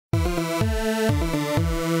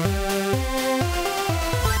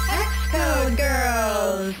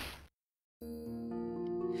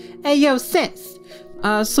Hey, yo, sis!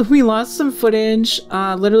 So we lost some footage,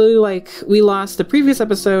 literally, like, we lost the previous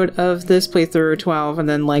episode of this playthrough 12, and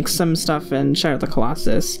then, like, some stuff in Shadow of the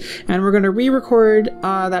Colossus. And we're gonna re-record,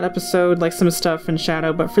 that episode, like, some stuff in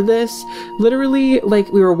Shadow, but for this, literally, like,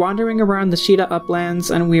 we were wandering around the Sheeta Uplands,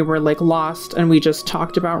 and we were, like, lost, and we just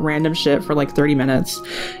talked about random shit for, like, 30 minutes.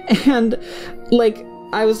 And, like,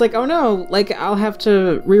 I was like, oh no, like, I'll have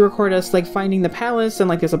to re-record us, like, finding the palace and,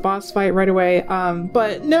 like, there's a boss fight right away.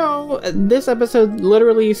 But no, this episode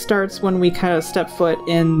literally starts when we kind of step foot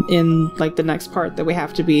in, like, the next part that we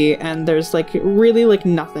have to be, and there's, like, really, like,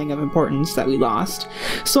 nothing of importance that we lost.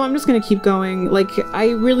 So I'm just gonna keep going. Like, I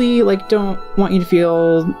really, like, don't want you to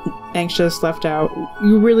feel anxious, left out.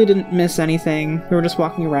 You really didn't miss anything. We were just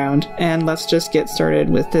walking around, and let's just get started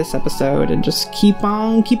with this episode and just keep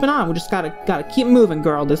on keeping on. We just gotta keep moving,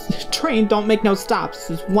 girl. This train don't make no stops.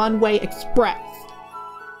 This is one-way express.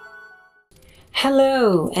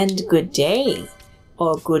 Hello and good day,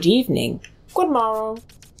 or good evening, good morrow.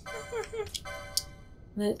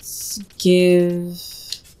 Let's give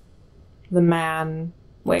the man,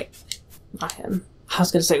 wait, not him. I was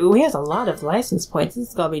gonna say, ooh, he has a lot of license points. This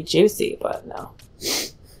is gonna be juicy, but no.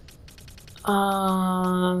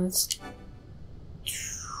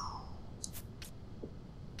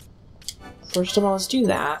 First of all, let's do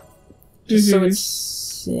that. Just so it's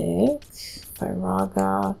sick.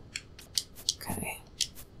 Viraga. Okay.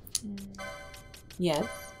 Yes.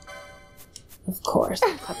 Of course.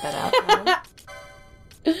 I'll cut that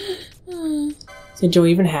out. So do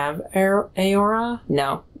we even have Aora?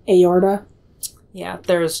 No. Aorta. Yeah,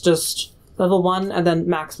 there's just level 1 and then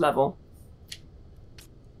max level.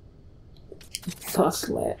 Fuck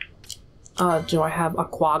lit. Do I have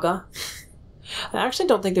Aquaga? I actually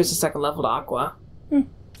don't think there's a second level to Aqua.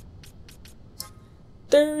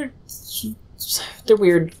 They're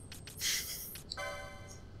weird.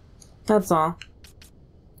 That's all.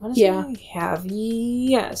 What does he have?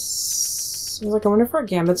 Yes. I was like, I wonder if our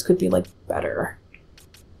gambits could be, like, better.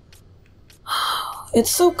 It's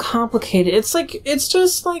so complicated. It's like, it's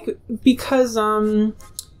just like, because,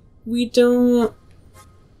 we don't,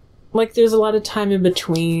 like, there's a lot of time in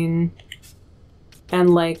between, and,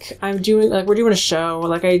 like, we're doing a show,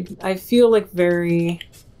 like, I feel, like, very,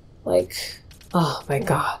 like, oh my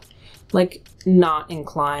god, like, not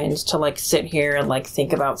inclined to, like, sit here and, like,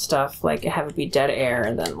 think about stuff, like, have it be dead air,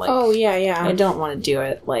 and then, like, oh, yeah. I don't want to do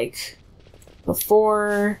it, like,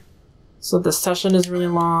 before, so the session is really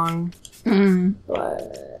long.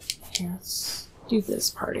 But let's do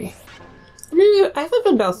this party. I haven't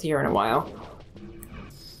been Balthier in a while.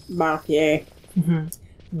 Balthier.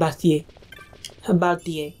 Balthier.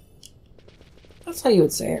 Balthier. That's how you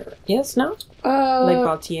would say it. Yes? No? Like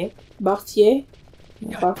Balthier? Balthier?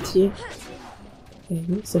 Yeah. Balthier.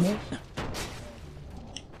 Okay, sit there.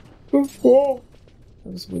 That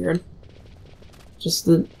was weird. Just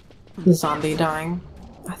the zombie dying.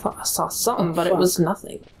 I thought I saw something, but it was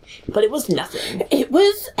nothing. But it was nothing. It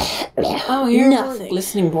was oh, here nothing.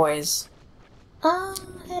 Glistening boys. Oh,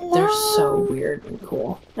 hello. They're so weird and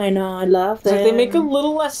cool. I know, I love them. Like, they make a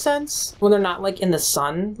little less sense when they're not, like, in the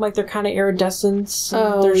sun. Like, they're kind of iridescent.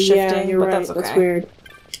 Oh, they're shifting, yeah, you're but right. That's okay. That's weird.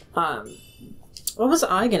 What was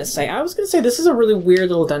I gonna say? I was gonna say this is a really weird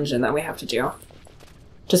little dungeon that we have to do.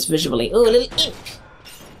 Just visually. Oh, a little imp.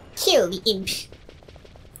 Kill the imp.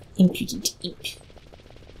 Impudent imp.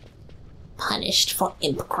 Punished for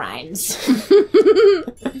imp crimes.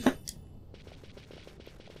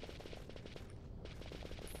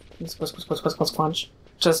 Squanch.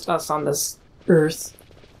 Just us on this earth.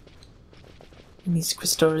 And these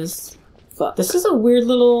crystals. Fuck. This is a weird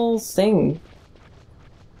little thing.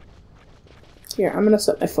 Here, I'm gonna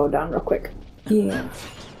set my phone down real quick. Yeah.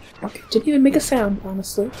 Okay. Didn't even make a sound,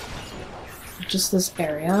 honestly. Just this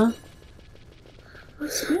area.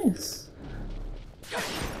 What's this?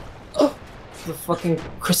 Oh! The fucking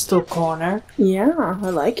crystal corner. Yeah,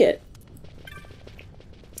 I like it.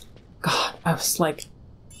 God, I was like...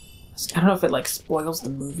 I don't know if it, like, spoils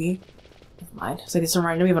the movie. Never mind. It's like, this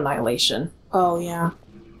reminded me of Annihilation. Oh, yeah.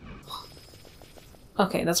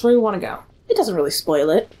 Okay, that's where we want to go. It doesn't really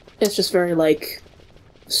spoil it. It's just very, like,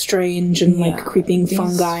 strange and, like, creeping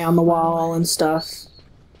fungi on the wall and stuff.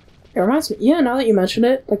 It reminds me, yeah, now that you mention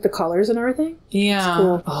it, like, the colors and everything. Yeah. It's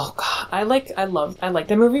cool. Oh, God. I like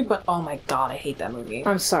that movie, but oh my God, I hate that movie.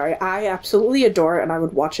 I'm sorry. I absolutely adore it, and I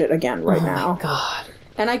would watch it again right now. Oh, my God.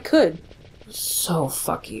 And I could. So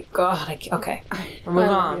fuck you. God, okay. We're moving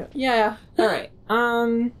on. Yeah. Alright.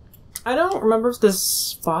 I don't remember if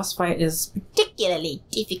this boss fight is particularly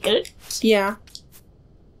difficult. Yeah.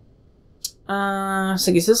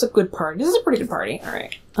 So this is a good party. This is a pretty good party.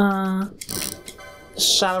 Alright.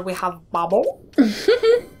 Shall we have bubble?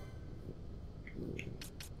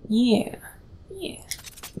 Yeah. Yeah.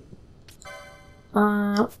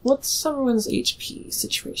 What's everyone's HP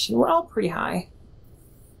situation? We're all pretty high.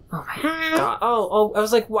 Oh my god. Oh, I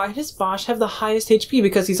was like, why does Bosch have the highest HP?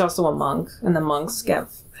 Because he's also a monk, and the monks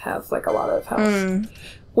have like a lot of health.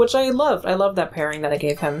 Which I loved. I love that pairing that I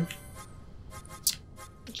gave him.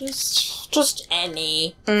 Just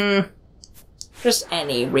any. Just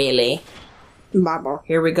any, really. Bubble.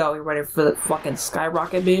 Here we go. You ready for the fucking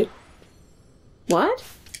skyrocket beat? What?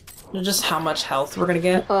 Just how much health we're gonna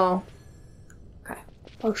get. Oh. Okay.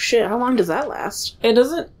 Oh shit, how long does that last? It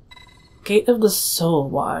doesn't... Gate of the Soul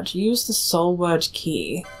Word. Use the Soul Word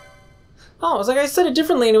key. Oh, it was like I said it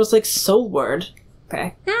differently and it was like Soul Word.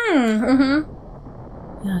 Okay.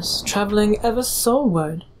 Yes, traveling ever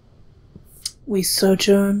soulward. We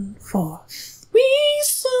sojourn forth. We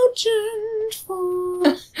sojourned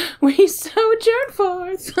forth. We sojourn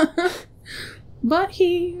forth. But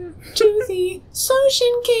here To the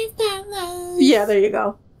Sochen Cave Palace. Yeah, there you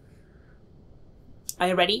go. Are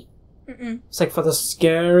you ready? It's like for the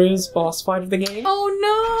scariest boss fight of the game. Oh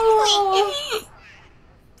no!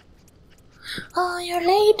 Oh, you're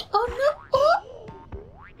late. Oh no! Oh.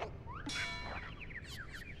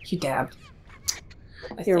 He dabbed.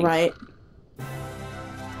 You're right.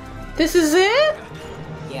 This is it?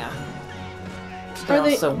 Yeah. They're Are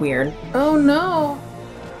they also weird. Oh no!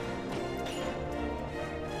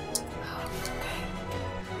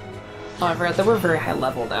 Oh, I forgot that we're very high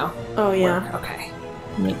level now. Oh yeah. Okay.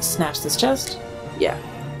 Need to snatch this chest. Yeah.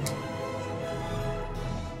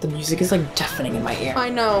 The music is like deafening in my ear. I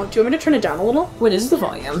know. Do you want me to turn it down a little? What is the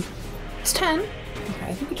volume? It's 10. Okay,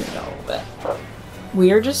 I think we turn it down a little bit.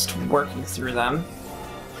 We are just working through them.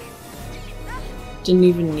 Didn't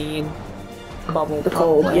even need bubble. The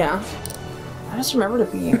cold, probably. yeah. I just remember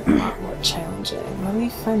it being a lot more challenging. Let me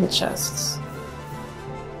find the chests.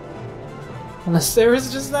 Unless there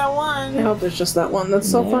was just that one. I hope there's just that one. That's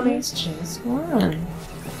so funny. There's just one.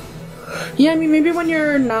 Yeah, I mean, maybe when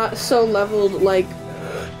you're not so leveled, like,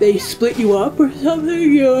 they split you up or something,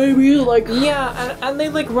 you know what I mean? Like, Yeah, and they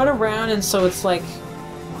like run around, and so it's like,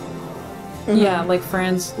 yeah, like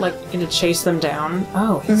friends like to chase them down.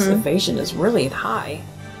 Oh, his evasion is really high.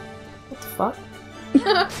 What the fuck?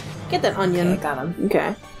 get that onion. Okay, got him.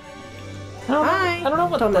 Okay. I don't know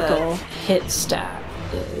what Tomato. the hit stat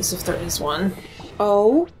is, if there is one.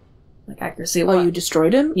 Oh. Like accuracy. Oh, What? you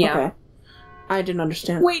destroyed him? Yeah. Okay. I didn't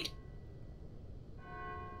understand. Wait.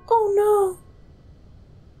 Oh no.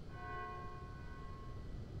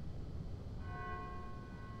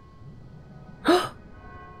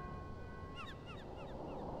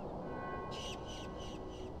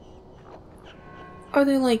 Are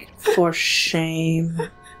they like, for shame?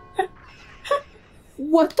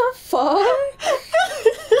 What the fuck?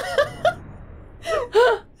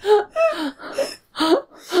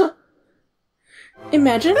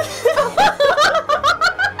 Imagine. Is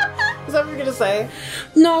that what you're gonna say?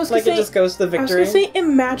 No, I was Like gonna it say, just goes to the I was victory? gonna say,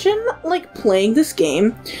 imagine, like, playing this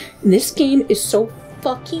game. And this game is so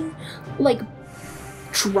fucking, like,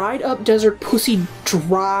 dried up desert pussy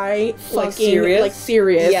dry fucking, Like, serious? like,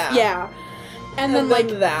 serious. Yeah. Yeah. And then, like,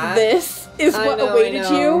 that. this is I what know, I awaited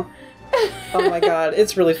know. you. Oh my god,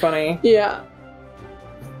 it's really funny. Yeah.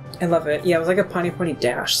 I love it. Yeah, it was like a Pony Pony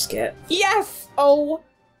Dash skit. Yes! Oh.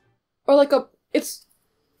 Or, like,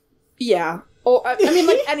 yeah. Oh, I mean,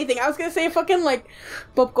 like, anything. I was gonna say fucking, like,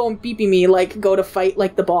 Bub go and beepy me, like, go to fight,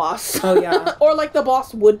 like, the boss. Oh, yeah. Or, like, the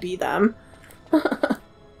boss would be them.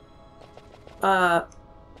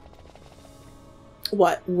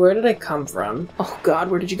 What? Where did I come from? Oh god,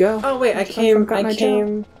 where did you go? Oh wait, I Did you come from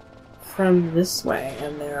came Cotton Eye from this way,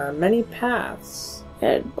 and there are many paths.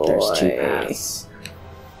 Ed boy. There's two paths.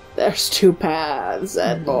 There's two paths,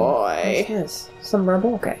 Ed boy. Yes, some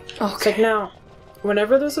rebel. Okay. It's like Okay. now,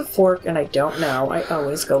 whenever there's a fork and I don't know, I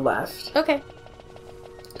always go left. Okay.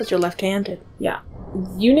 Because you're left-handed. Yeah,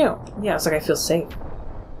 you knew. Yeah, it's like I feel safe,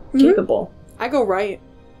 Mhm. capable. I go right.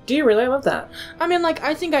 Do you really? I love that. I mean, like,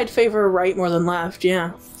 I think I'd favor right more than left,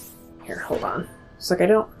 yeah. Here, hold on. It's like I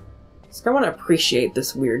don't. It's like I want to appreciate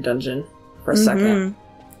this weird dungeon for a second.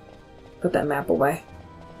 Put that map away.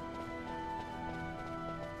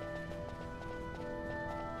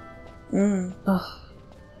 Ugh.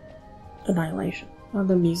 Annihilation. Oh,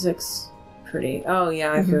 the music's pretty. Oh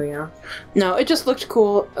yeah, I feel you. No, it just looked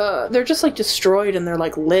cool. They're just, like, destroyed and they're,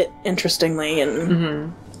 like, lit interestingly and...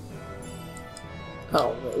 Mm-hmm.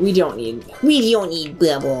 Oh, we don't need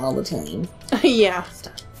bubble all the time. yeah.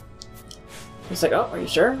 It's like, oh, are you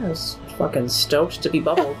sure? I was fucking stoked to be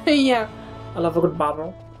bubbled. Yeah. I love a good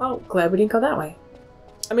bubble. Oh, glad we didn't go that way.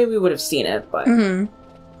 I mean, we would have seen it, but I'm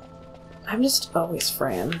just always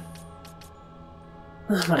Fran.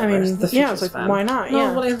 I mean, yeah, it's like, fun. why not?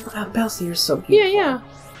 No, Yeah. but Belsi, you're so beautiful. Yeah.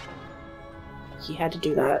 He had to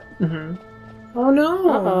do that. Oh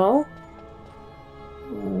no.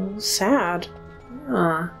 Uh-oh. Sad.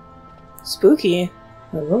 Yeah. Spooky.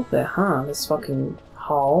 A little bit, huh? This fucking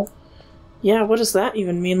hall. Yeah, what does that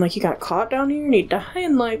even mean? Like, he got caught down here and he died?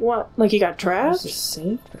 And, like, what? Like, he got trapped? There's a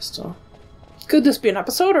save crystal. Could this be an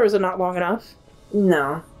episode, or is it not long enough?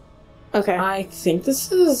 No. Okay. I think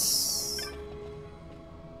this is...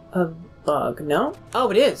 a bug, no? Oh,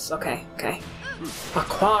 it is! Okay, okay.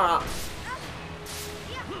 Aquara!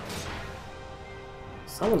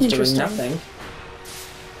 Someone's doing Interesting. nothing.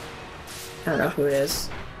 I don't know who it is.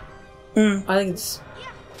 Mm. I think it's...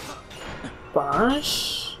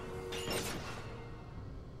 Bosch?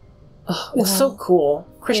 Oh, it's so cool.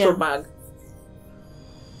 Crystal Yeah. bug.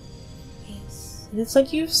 Yes. And it's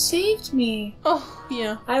like, you've saved me. Oh,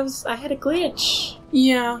 yeah. I had a glitch.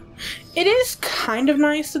 Yeah. It is kind of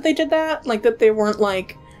nice that they did that. Like, that they weren't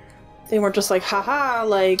just like, haha,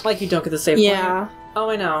 like... Like you don't get the save Yeah. point. Oh,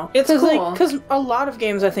 I know. It's cool. Because a lot of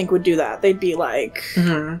games, I think, would do that. They'd be like...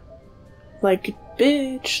 Like,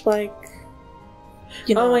 bitch, like...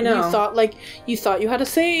 You know, Oh, I know. You thought you had a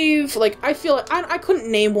save. Like, I feel like... I couldn't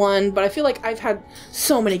name one, but I feel like I've had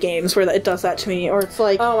so many games where it does that to me. Or it's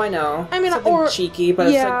like... Oh, I know. I mean, something or... cheeky, but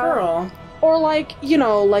it's like, girl. Or like, you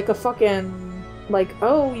know, like a fucking... Like,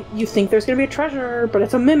 oh, you think there's gonna be a treasure, but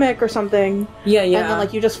it's a mimic or something. Yeah, yeah. And then,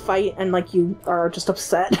 like, you just fight and, like, you are just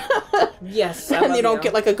upset. Yes, and you don't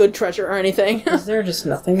get, like, a good treasure or anything. Is there just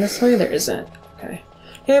nothing this way? There isn't. Okay.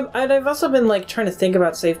 Yeah, and I've also been, like, trying to think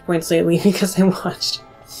about save points lately because I watched...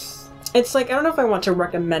 It's like, I don't know if I want to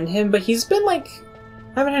recommend him, but he's been, like...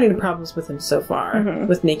 I haven't had any problems with him so far,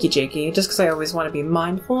 with Nakey Jakey, just because I always want to be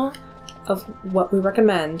mindful of what we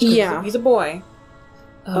recommend. 'Cause Yeah. he's a boy.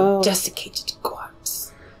 Oh. Desiccated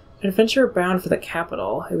corpse. An adventurer bound for the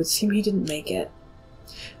capital. It would seem he didn't make it.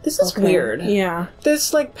 This is weird. Yeah.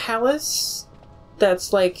 This, like, palace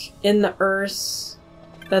that's, like, in the earth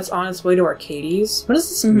that's on its way to Arcades. What does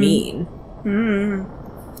this mean?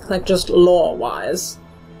 Like, just lore-wise.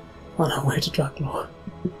 On our way to Dracula.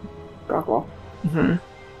 Dracula.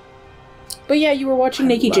 But yeah, you were watching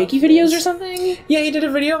Nakey love Jakey videos this. or something? Yeah, he did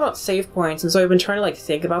a video about save points, and so I've been trying to, like,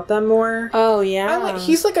 think about them more. Oh, yeah.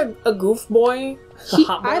 He's like a goof boy. A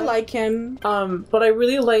hot boy. I like him. But I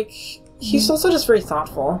really like... He's also just very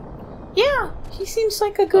thoughtful. Yeah, he seems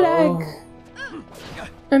like a good egg.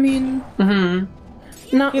 I mean...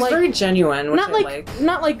 Not He's like... very genuine, which not I like.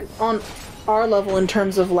 Not like on our level in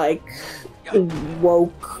terms of, like,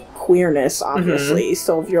 woke queerness, obviously.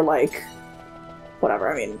 So if you're like...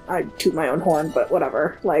 Whatever, I mean, I toot my own horn, but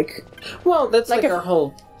whatever. Like... Well, that's like if- our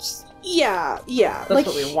whole... Yeah. That's like,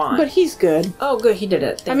 what we want. But he's good. Oh, good, he did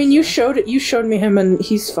it. I mean, you showed me him, and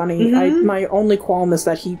he's funny. Mhm. My only qualm is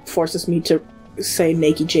that he forces me to say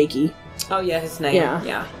Nakey Jakey. Oh, yeah, his name. Yeah.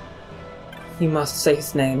 Yeah. You must say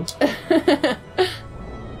his name.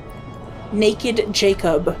 Naked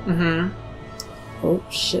Jacob. Oh,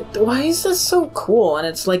 shit. Why is this so cool? And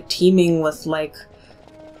it's, like, teeming with, like,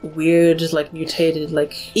 weird, like, mutated,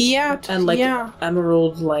 like... Yeah. And, like,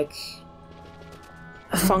 emerald, like...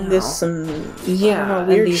 Fungus and... Yeah, know, and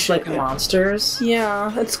weird these, shit. like, monsters.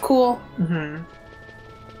 Yeah, it's cool.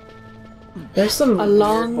 There's some A weird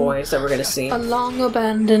long- boys that we're gonna see. A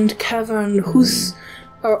long-abandoned cavern whose...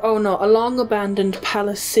 a long-abandoned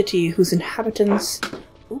palace city whose inhabitants...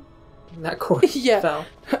 That corpse Yeah. fell.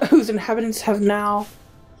 whose inhabitants have now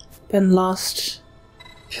been lost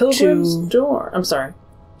Pilgrim's to- Door. I'm sorry.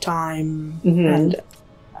 time and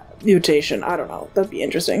mutation. I don't know. That'd be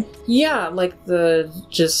interesting. Yeah, like the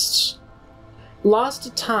just lost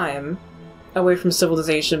to time away from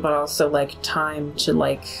civilization, but also like time to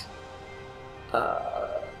like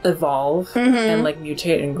evolve and like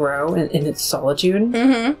mutate and grow in its solitude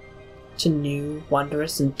to new,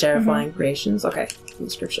 wondrous, and terrifying creations. Okay,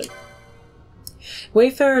 description.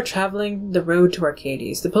 Wayfarer traveling the road to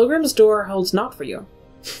Arcades. The Pilgrim's Door holds naught for you,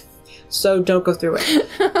 so don't go through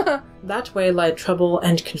it. That way lie trouble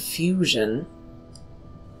and confusion.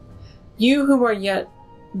 You who are yet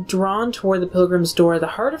drawn toward the Pilgrim's Door, the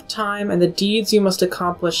heart of time and the deeds you must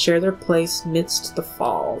accomplish share their place midst the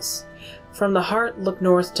falls. From the heart look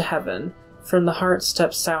north to heaven. From the heart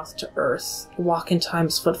step south to earth. Walk in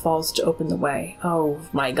time's footfalls to open the way. Oh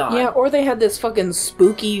my god. Yeah, or they had this fucking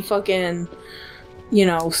spooky fucking, you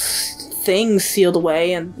know, thing sealed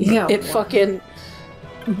away and it fucking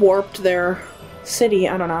warped their city.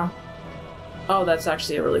 I don't know. Oh, that's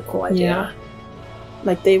actually a really cool idea. Yeah.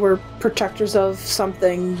 Like they were protectors of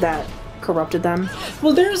something that corrupted them.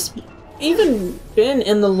 Well, there's even been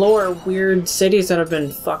in the lore weird cities that have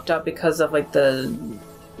been fucked up because of like the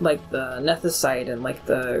nethicite and like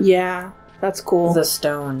the Yeah, that's cool. the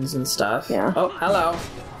stones and stuff. Yeah. Oh, hello.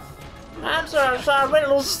 I'm sorry,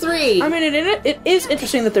 Riddles 3. I mean, it is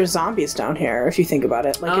interesting that there's zombies down here, if you think about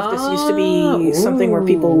it. Like, if this used to be something where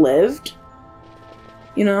people lived,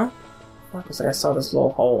 you know? Fuck, it's like I saw this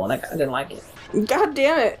little hole and I didn't like it. God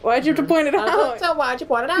damn it! Why'd you have to point it out? So why'd you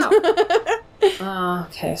point it out?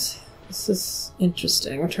 Okay, so this is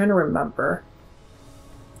interesting. I'm trying to remember.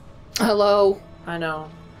 Hello. I know.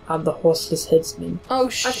 I'm the horseless headsman. Oh,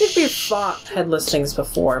 shit. I think we've fought headless things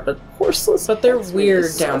before, but horseless. but they're headsman weird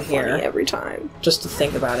is so down funny here. every time. Just to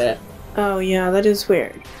think about it. Oh yeah, that is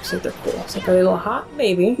weird. Looks like they're cool. It's like a little hot,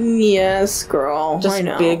 maybe. Yes, girl. Just I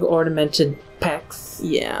know. big ornamented pecs.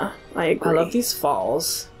 Yeah, I agree. I love these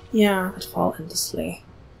falls. Yeah. That fall endlessly.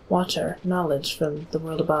 Water, knowledge from the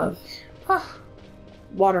world above.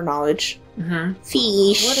 Water knowledge. Mm-hmm.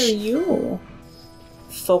 Fish. What are you?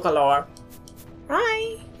 Folklore.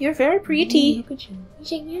 Hi. You're very pretty. Look at you.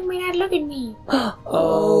 You may not look at me.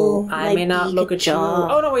 Oh, I like may not look at you.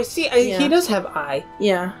 Pikachu. Oh no, wait, see, Yeah. he does have eye.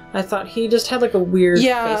 Yeah. I thought he just had like a weird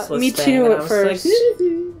faceless me thing, too and I at was first.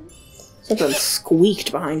 like, Something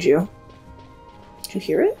squeaked behind you. Did you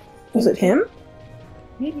hear it? Was it him?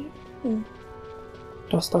 maybe.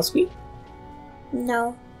 Dost thou squeak?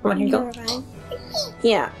 No. Come on, here you go.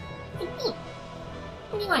 Yeah.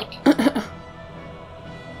 What do you want?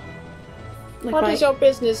 Like What my- is your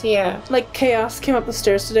business here? Like Chaos came up the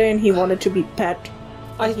stairs today and he wanted to be pet.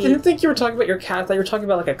 I didn't think you were talking about your cat. I thought you were talking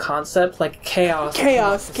about like a concept, like chaos.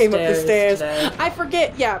 Chaos came up the stairs. today. I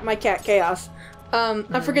forget. Yeah, my cat Chaos.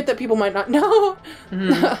 I forget that people might not know.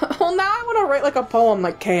 Well, now I want to write like a poem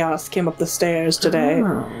like Chaos came up the stairs today.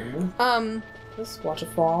 Oh. This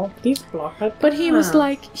waterfall. These block my But he was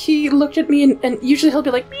like, he looked at me and usually he'll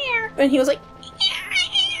be like, meow, and he was like,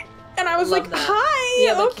 meow. And I was Love like, that. hi,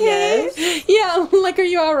 Yeah, like, okay. yes. Yeah, like, are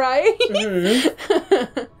you alright?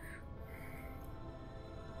 Mhm.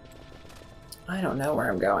 I don't know where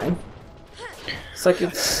I'm going. It's like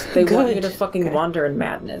they want me Good. to fucking Okay. wander in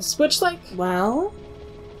madness. Which, like, Well,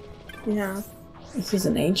 yeah. this is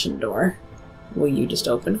an ancient door. Will you just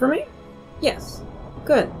open for me? Yes.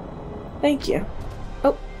 Good. Thank you.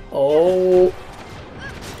 Oh.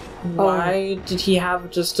 Why did he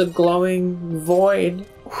have just a glowing void?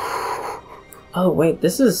 Oh, wait,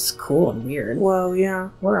 this is cool and weird. Whoa, yeah.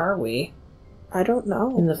 Where are we? I don't In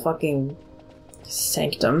know. the fucking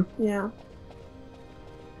sanctum. Yeah.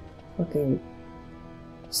 Fucking.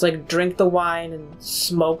 It's like drink the wine and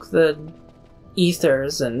smoke the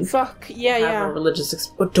ethers and Fuck, yeah, have yeah. a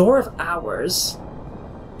religious a door of hours.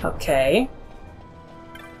 Okay.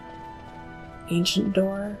 Ancient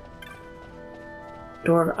door.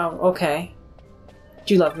 Door of okay.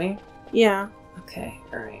 Do you love me? Yeah. Okay,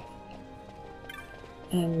 alright.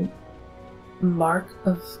 And mark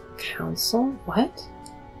of council? What?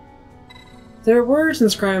 There are words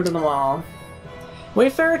inscribed on the wall.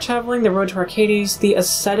 Wayfarer traveling the road to Arcades, the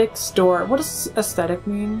ascetic store. What does aesthetic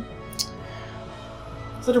mean?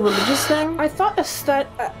 Is it a religious thing? I thought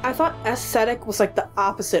aesthetic was like the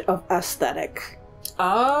opposite of aesthetic.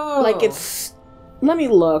 Oh! Like it's... Let me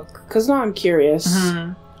look, because now I'm curious.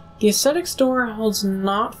 Mhm. The ascetic store holds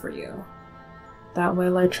naught for you. That way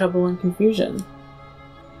lie trouble and confusion.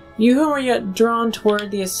 You who are yet drawn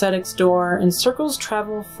toward the ascetic's door, in circles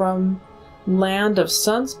travel from land of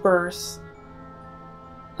sun's birth.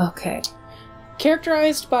 Okay.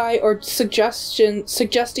 Characterized by or suggesting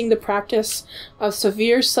the practice of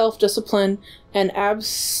severe self-discipline and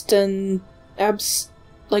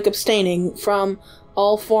abstaining from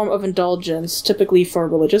all form of indulgence, typically for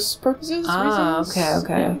religious purposes. reasons.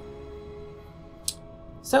 Okay. Yeah.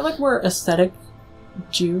 Is that like where aesthetic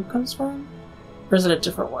Jew comes from? Or is it a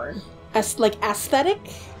different word? Like aesthetic?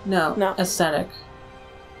 No. No. Aesthetic.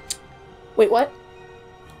 Wait, what?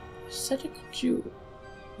 Aesthetic Jew.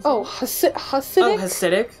 Oh, Hasidic? Oh,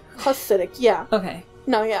 Hasidic? Hasidic, yeah. Okay.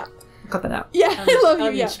 No, yeah. Cut that out. Yeah, I love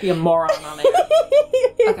you, need yeah. to be a moron on it.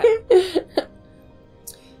 Okay.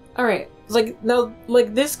 Alright. Like, no,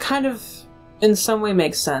 like, this kind of, in some way,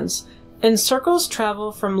 makes sense. In circles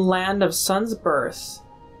travel from land of sun's birth,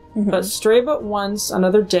 Mhm. but stray but once,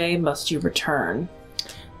 another day must you return.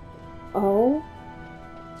 Oh.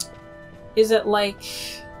 Is it like...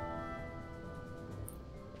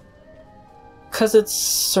 Because it's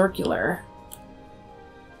circular.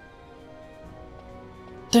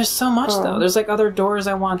 There's so much, though. There's, like, other doors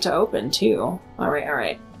I want to open, too.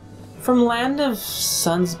 Alright. From land of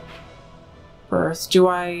sun's birth, do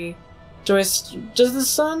I Joyce, does the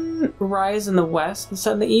sun rise in the west and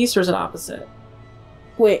set in the east, or is it opposite?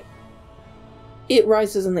 Wait. It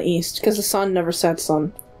rises in the east, because the sun never sets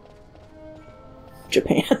on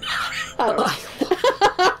Japan. I don't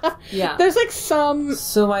know. Yeah. There's like some...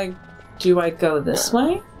 So do I go this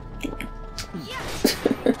way?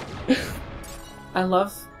 I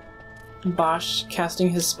love Bosch casting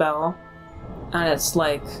his spell, and it's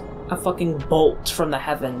like a fucking bolt from the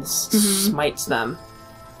heavens smites them.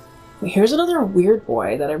 Here's another weird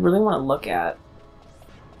boy that I really want to look at.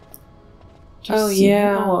 Oh,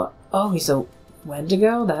 yeah. Oh, he's a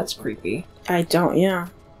Wendigo? That's creepy. I don't, yeah.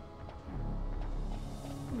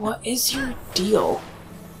 What is your deal?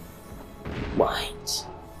 What?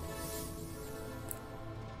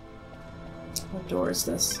 What door is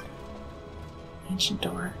this? Ancient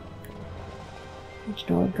door. Ancient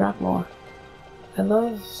door, drop more. I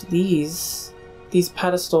love these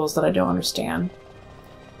pedestals that I don't understand.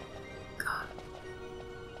 God.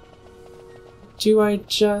 Do I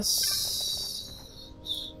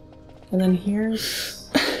just... And then here's...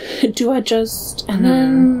 Do I just... And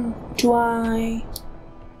then... Do I...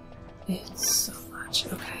 It's so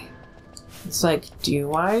much. Okay. It's like,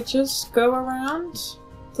 do I just go around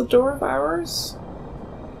the door of ours?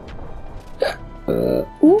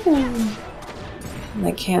 Ooh. And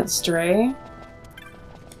I can't stray?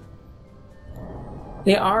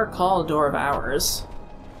 They are called Door of Hours.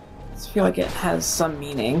 I feel like it has some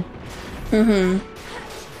meaning. Mm-hmm.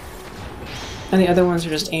 And the other ones are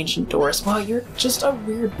just ancient doors. Wow, you're just a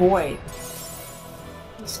weird boy.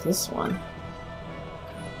 What's this one?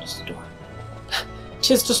 Just a door.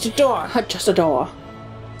 Just a door! Just a door.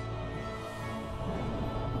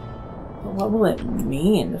 But what will it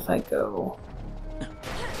mean if I go?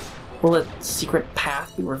 Will a secret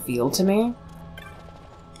path be revealed to me?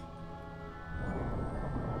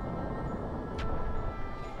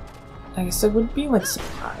 I guess I would be, like,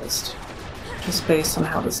 surprised. Just based on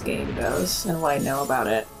how this game goes and what I know about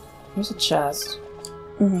it. Here's a chest.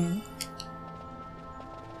 Mm-hmm.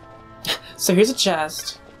 So here's a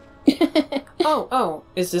chest. Oh,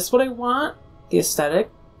 is this what I want? The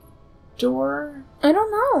aesthetic door? I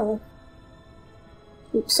don't know.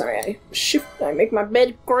 Oops, sorry, I make my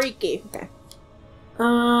bed creaky. Okay.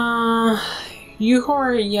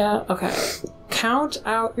 Yeah, okay. Count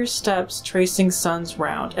out your steps, tracing sun's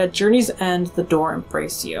round. At journey's end, the door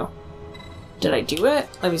embrace you. Did I do it?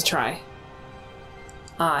 Let me try.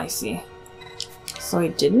 Ah, I see. So I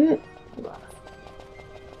didn't? Hold on.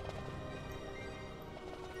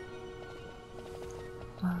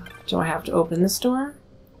 Do I have to open this door?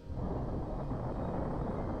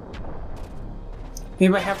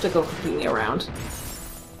 Maybe I have to go completely around.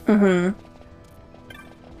 Mm-hmm.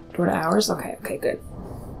 Door to hours? Okay, good.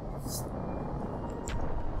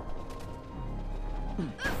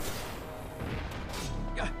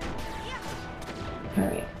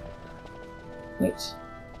 Alright. Wait.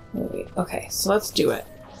 Okay, so let's do it.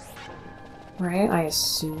 Right, I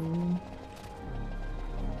assume...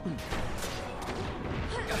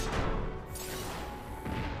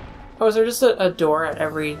 Oh, is there just a door at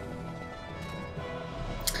every...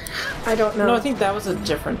 I don't know. No, I think that was a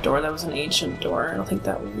different door. That was an ancient door. I don't think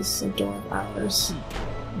that was a door of ours.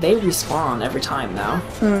 They respawn every time, though.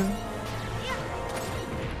 Mm.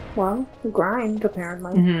 Well, grind,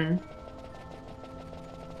 apparently. Mm-hmm.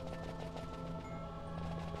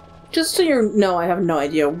 Just so you know, I have no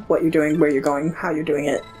idea what you're doing, where you're going, how you're doing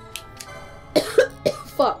it.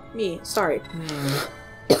 Fuck me, sorry.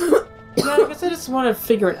 Yeah, I guess I just want to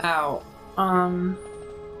figure it out.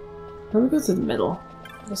 Let me go to the middle.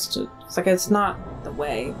 It's like, it's not the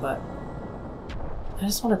way, but I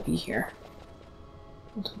just want to be here.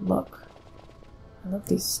 And to look. I love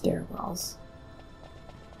these stairwells.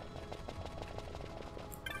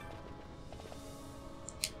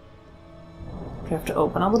 Do I have to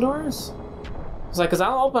open all the doors? It's like, 'cause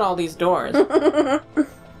I'll open all these doors.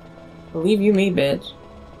 Believe you me, bitch.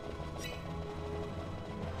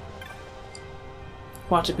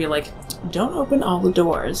 Watch it be like, don't open all the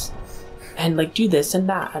doors. And, like, do this and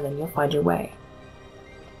that, and then you'll find your way.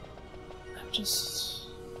 I'm just...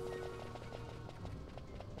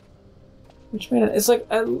 Which way? It's like,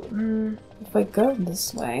 if I go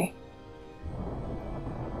this way...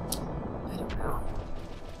 I don't know.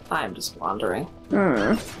 I'm just wandering.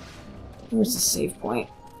 Where's the save point?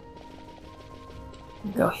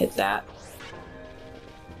 Go hit that.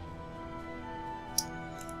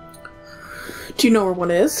 Do you know where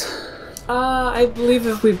one is? I believe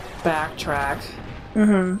if we backtrack.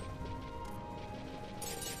 Mm-hmm.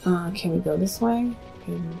 Can we go this way?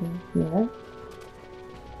 Can we go here?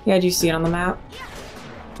 Yeah, do you see it on the map?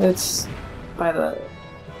 It's by the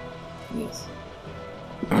Japanese.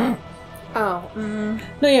 Oh,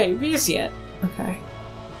 No, yeah, you see it. Okay.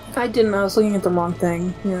 I didn't. I was looking at the wrong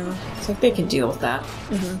thing. Yeah. It's like they can deal with that.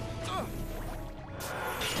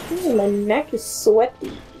 Ooh, my neck is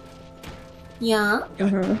sweaty. Yeah.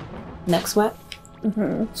 Neck sweat?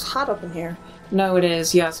 It's hot up in here. No, it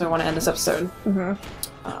is. Yeah, so I want to end this episode.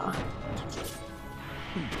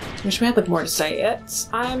 Wish we had like more to say.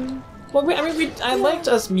 I liked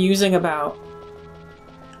us musing about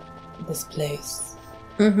this place.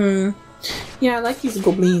 Yeah, I like these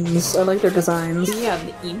goblins. I like their designs. Yeah,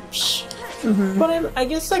 the imps. But I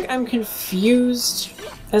guess like I'm confused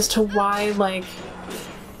as to why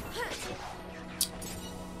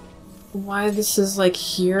this is like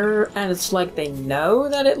here, and it's like they know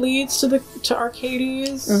that it leads to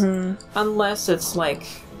Arcades, unless it's like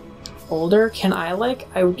older. I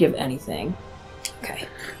would give anything. Okay.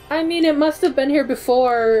 I mean, it must have been here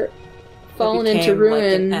before, fallen into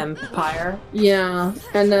ruin. Like an empire. Yeah,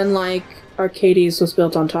 and then like Arcades was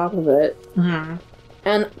built on top of it.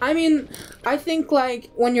 And I mean, I think like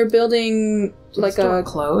when you're building like a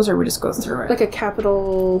close, or we just go through it, like a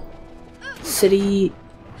capital city,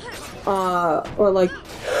 or like,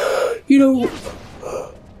 you know,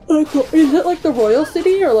 like, is it like the royal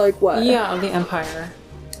city or like what? Yeah, the empire.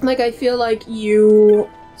 Like I feel like you.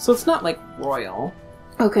 So it's not like royal.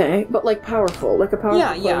 Okay, but like powerful, like a powerful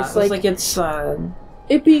place. Yeah. Like it's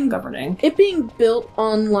it being governing. It being built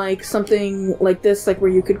on like something like this, like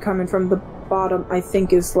where you could come in from the bottom, I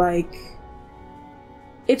think is like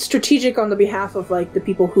it's strategic on the behalf of like the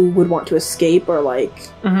people who would want to escape or like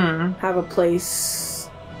have a place,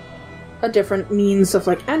 a different means of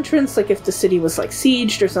like entrance, like if the city was like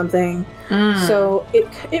sieged or something. So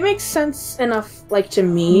it makes sense enough, like to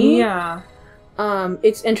me. Yeah.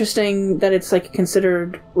 It's interesting that it's like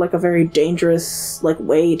considered like a very dangerous like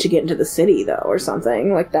way to get into the city though, or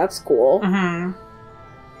something. Like that's cool.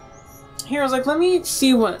 Here, I was like, let me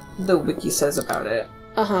see what the wiki says about it.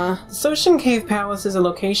 Sochen Cave Palace is a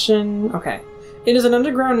location. Okay. It is an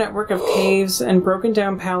underground network of caves and broken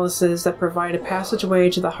down palaces that provide a passageway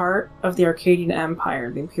to the heart of the Arcadian Empire,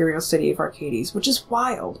 the imperial city of Arcades, which is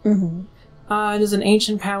wild. It is an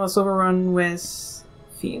ancient palace overrun with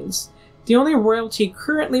fiends. The only royalty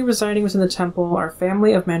currently residing within the temple are a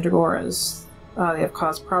family of mandragoras. They have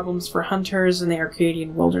caused problems for hunters in the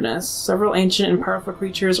Arcadian wilderness. Several ancient and powerful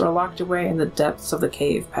creatures are locked away in the depths of the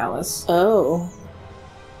cave palace. Oh.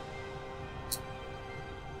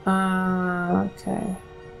 Okay.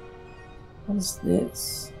 What is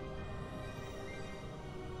this?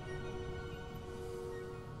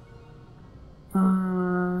 What?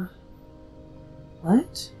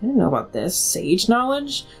 I didn't know about this. Sage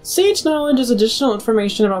knowledge? Sage knowledge is additional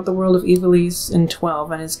information about the world of Elise in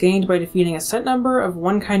 12 and is gained by defeating a set number of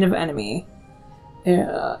one kind of enemy.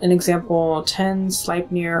 An example, 10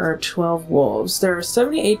 Sleipnir or 12 wolves. There are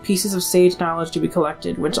 78 pieces of sage knowledge to be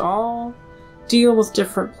collected, which all deal with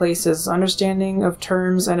different places, understanding of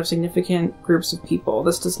terms, and of significant groups of people.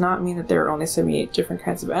 This does not mean that there are only 78 different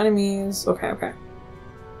kinds of enemies. Okay.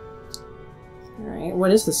 Alright,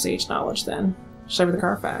 what is the sage knowledge then? Show me the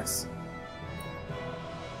Carfax.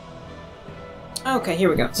 Okay, here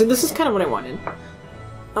we go. So this is kind of what I wanted.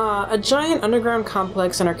 A giant underground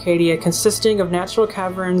complex in Arcadia consisting of natural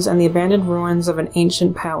caverns and the abandoned ruins of an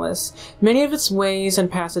ancient palace. Many of its ways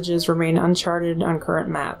and passages remain uncharted on current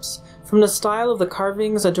maps. From the style of the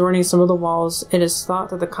carvings adorning some of the walls, it is thought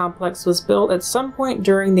that the complex was built at some point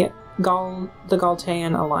during the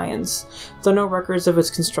Galtaean Alliance, though no records of its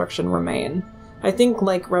construction remain. I think,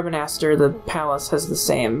 like Revenaster, the palace has the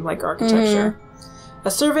same, like, architecture. A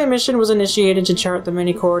survey mission was initiated to chart the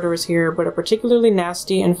many corridors here, but a particularly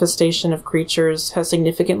nasty infestation of creatures has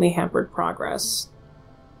significantly hampered progress.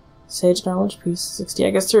 Sage knowledge, piece 60. I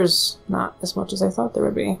guess there's not as much as I thought there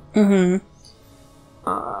would be. I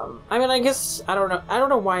mean, I guess, I don't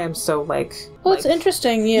know why I'm so, like... Well, it's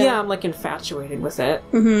interesting, yeah. Yeah, I'm, like, infatuated with it.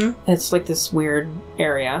 It's, like, this weird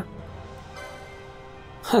area.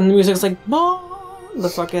 And the music's like, bah! The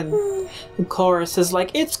fucking chorus is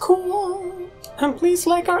like, it's cool! And please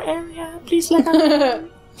like our area! Please like our area!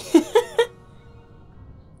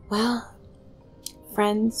 Well,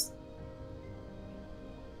 friends.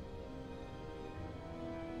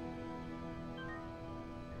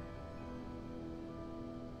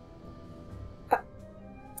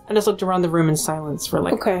 I just looked around the room in silence for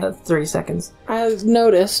like 30 seconds. I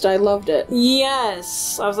noticed. I loved it.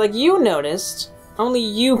 Yes! I was like, you noticed. Only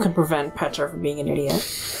you can prevent Petra from being an idiot.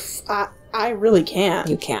 I really can't.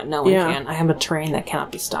 You can't. No one can. I am a train that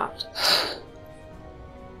cannot be stopped.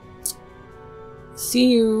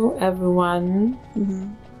 See you, everyone.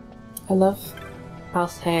 I love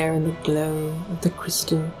Mouse hair and the glow of the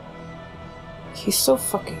crystal. He's so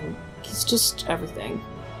fucking... He's just everything.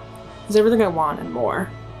 He's everything I want and more.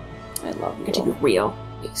 I love him. To be real.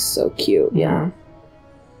 He's so cute. Yeah.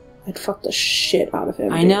 I'd fuck the shit out of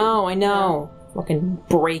him. I know. Yeah. Fucking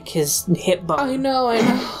break his hip bone. I know.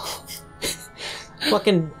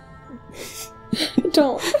 Fucking...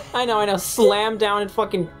 Don't. I know. Slam down and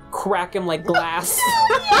fucking crack him like glass.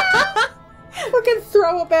 Fucking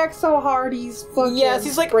throw it back so hard he's fucking... Yes,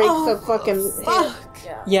 he's like, breaks oh, the fucking... fuck.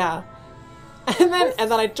 Yeah. And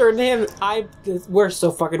then I turn to him. We're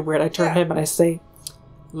so fucking weird. I turn to him and I say,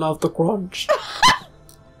 "Love the crunch."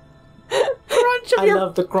 Crunch of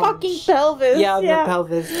your fucking pelvis. Yeah, your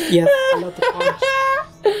pelvis. Yes, I love the crunch.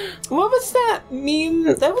 What was that meme?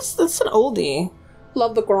 That's an oldie.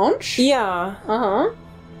 Love the crunch? Yeah.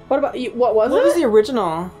 What about you? What was it? What was the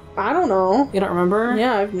original? I don't know. You don't remember?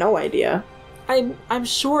 Yeah, I have no idea. I'm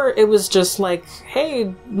sure it was just like, hey,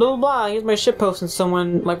 blah blah blah, here's my shitpost, and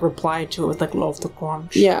someone like replied to it with like, love the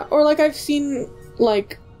crunch. Yeah, or like I've seen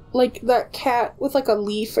like that cat with like a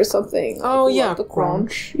leaf or something. Oh like, yeah, love the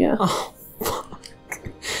crunch. Yeah. Oh fuck.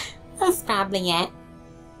 That's probably it.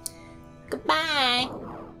 Goodbye.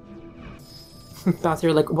 Thought you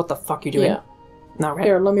were like, what the fuck you doing? Yeah. Not right.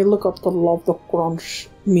 Here, let me look up the love the crunch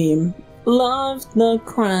meme. Love the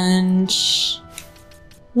crunch.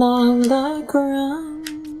 Love the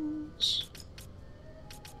crunch.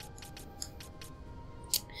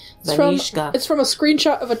 It's from a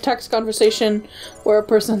screenshot of a text conversation where a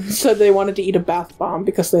person said they wanted to eat a bath bomb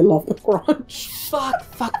because they love the crunch. Fuck.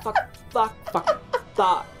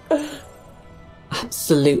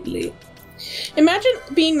 Absolutely. Imagine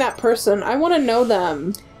being that person. I want to know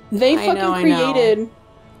them. They created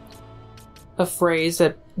a phrase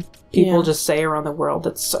that people just say around the world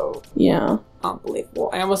that's so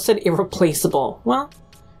unbelievable. I almost said irreplaceable. Well,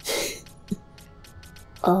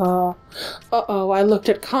 I looked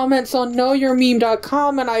at comments on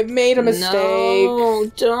knowyourmeme.com and I made a mistake.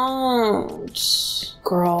 No, don't.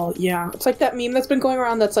 Girl, yeah. It's like that meme that's been going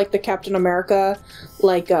around that's like the Captain America,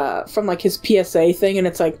 like, from like his PSA thing, and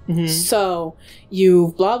it's like, so,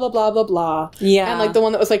 you blah blah blah blah blah. Yeah. And like the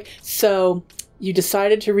one that was like, so, you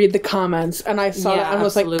decided to read the comments, and I saw that and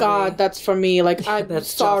was like, God, that's for me. Like, I'm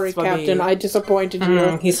sorry, Captain, I disappointed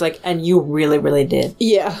you. He's like, and you really, really did.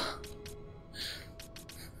 Yeah.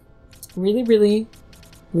 Really.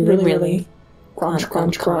 Crunch.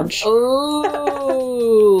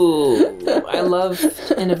 Oh, I love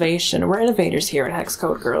innovation. We're innovators here at Hex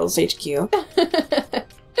Code Girls HQ.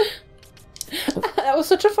 That was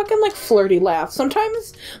such a fucking like flirty laugh.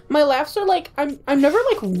 Sometimes my laughs are like I'm never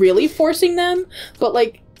like really forcing them, but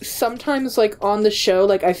like sometimes like on the show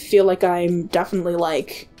like I feel like I'm definitely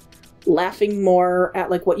like laughing more at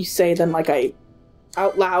like what you say than like I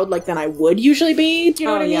out loud like than I would usually be. Do you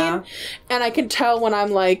know what I mean? And I can tell when I'm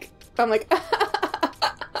like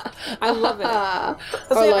I love it.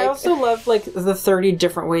 I also love like the 30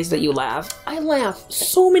 different ways that you laugh. I laugh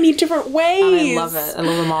so many different ways. And I love it. I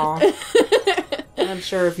love them all. And I'm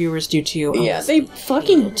sure viewers do too. Yeah, they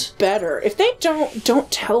fucking better. If they don't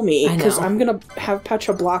tell me, because I'm gonna have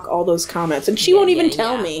Petra block all those comments, and she won't even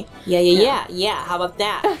tell me. Yeah. How about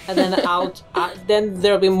that? And then then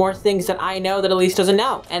there'll be more things that I know that Elise doesn't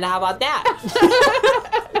know. And how about that?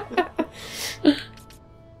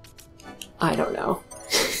 I don't know.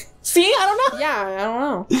 See, I don't know. Yeah, I don't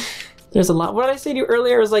know. There's a lot. What did I say to you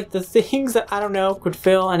earlier? Was like the things that I don't know could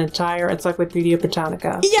fill an entire Encyclopedia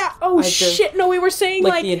Britannica. Yeah. Oh shit! No, we were saying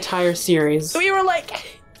like the entire series. We were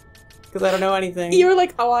like, because I don't know anything. You were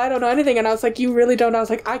like, oh, I don't know anything, and I was like, you really don't know. I was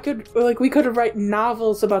like, we could have write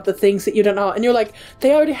novels about the things that you don't know, and you're like,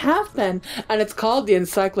 they already have been, and it's called the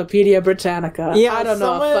Encyclopedia Britannica. Yeah, I don't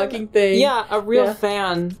know a fucking thing. Yeah, a real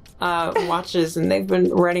fan watches, and they've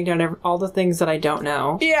been writing down all the things that I don't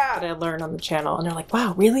know. Yeah, that I learned on the channel, and they're like,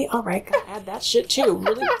 wow, really? All right, gotta add that shit too.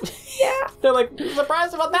 Really? Yeah. They're like,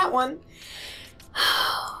 surprised about that one.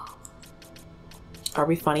 Are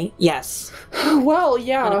we funny? Yes. Well,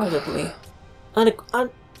 yeah. Unequivocally.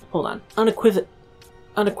 Hold on. Unequivocally.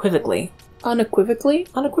 Unequivocally?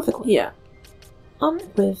 Unequivocally. Yeah.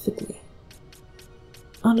 Unequivocally.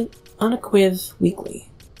 Unequivocally.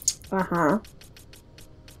 Uh-huh.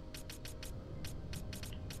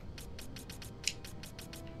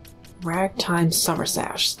 Ragtime summer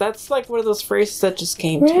sash. That's like one of those phrases that just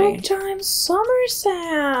came to me. Ragtime summer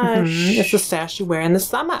sash. It's the sash you wear in the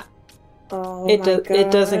summer. Oh my God. It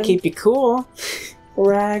doesn't keep you cool.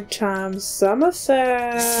 Ragtime summer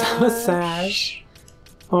sash. Summer sash.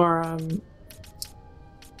 Or,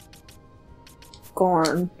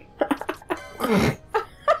 Gorn.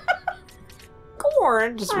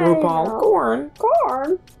 corn. Just RuPaul. Corn.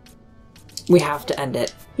 Corn. We have to end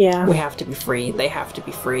it. Yeah. We have to be free. They have to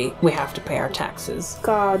be free. We have to pay our taxes.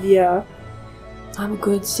 God, yeah. I'm a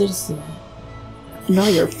good citizen. No,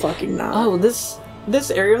 you're fucking not. Oh, this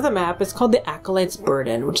area of the map is called the Acolyte's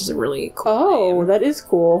Burden, which is a really cool name. That is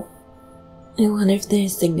cool. I wonder if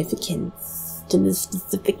there's significance to this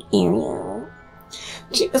specific area.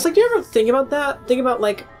 It's like, do you ever think about that? Think about,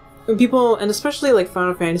 like, when people, and especially, like,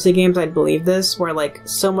 Final Fantasy games, I believe this, where, like,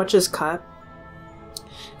 so much is cut.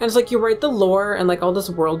 And it's like, you write the lore and, like, all this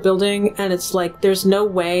world building, and it's like, there's no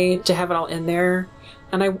way to have it all in there.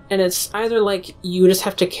 And it's either, like, you just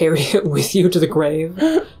have to carry it with you to the grave,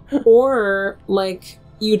 or, like,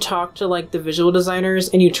 you talk to, like, the visual designers,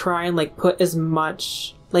 and you try and, like, put as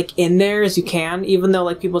much, like, in there as you can, even though,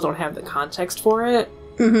 like, people don't have the context for it.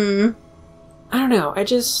 Mm-hmm. I don't know, I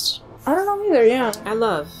don't know either, yeah. I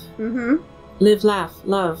love. Mm-hmm. Live, laugh,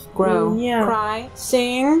 love, grow, Yeah. cry,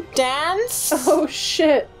 sing, dance. Oh,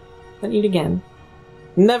 shit. And eat again.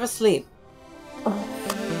 Never sleep.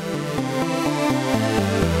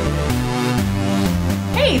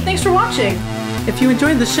 Hey, thanks for watching. If you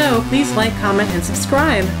enjoyed the show, please like, comment, and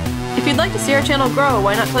subscribe. If you'd like to see our channel grow,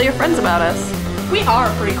 why not tell your friends about us? We are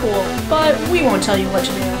pretty cool, but we won't tell you what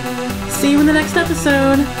to do. See you in the next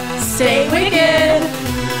episode. Stay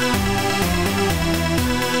wicked!